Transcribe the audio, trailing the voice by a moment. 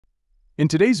In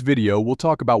today's video, we'll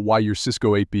talk about why your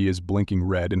Cisco AP is blinking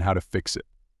red and how to fix it.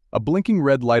 A blinking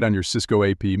red light on your Cisco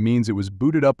AP means it was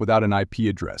booted up without an IP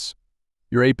address.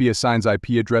 Your AP assigns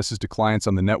IP addresses to clients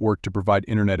on the network to provide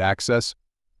internet access.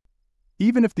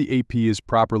 Even if the AP is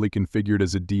properly configured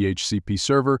as a DHCP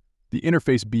server, the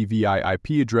interface BVI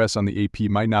IP address on the AP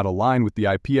might not align with the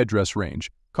IP address range,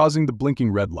 causing the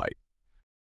blinking red light.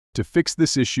 To fix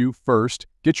this issue, first,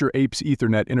 get your AP's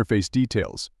Ethernet interface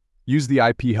details. Use the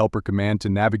IP helper command to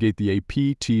navigate the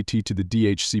AP TT to the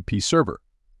DHCP server.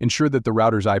 Ensure that the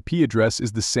router's IP address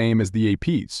is the same as the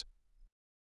AP's.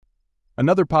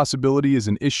 Another possibility is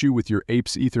an issue with your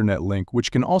AP's Ethernet link,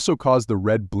 which can also cause the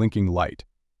red blinking light.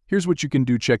 Here's what you can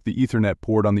do: check the Ethernet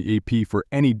port on the AP for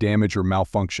any damage or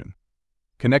malfunction.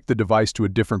 Connect the device to a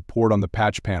different port on the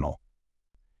patch panel.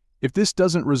 If this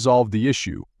doesn't resolve the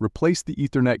issue, replace the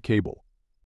Ethernet cable.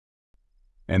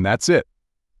 And that's it.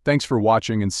 Thanks for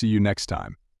watching and see you next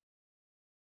time.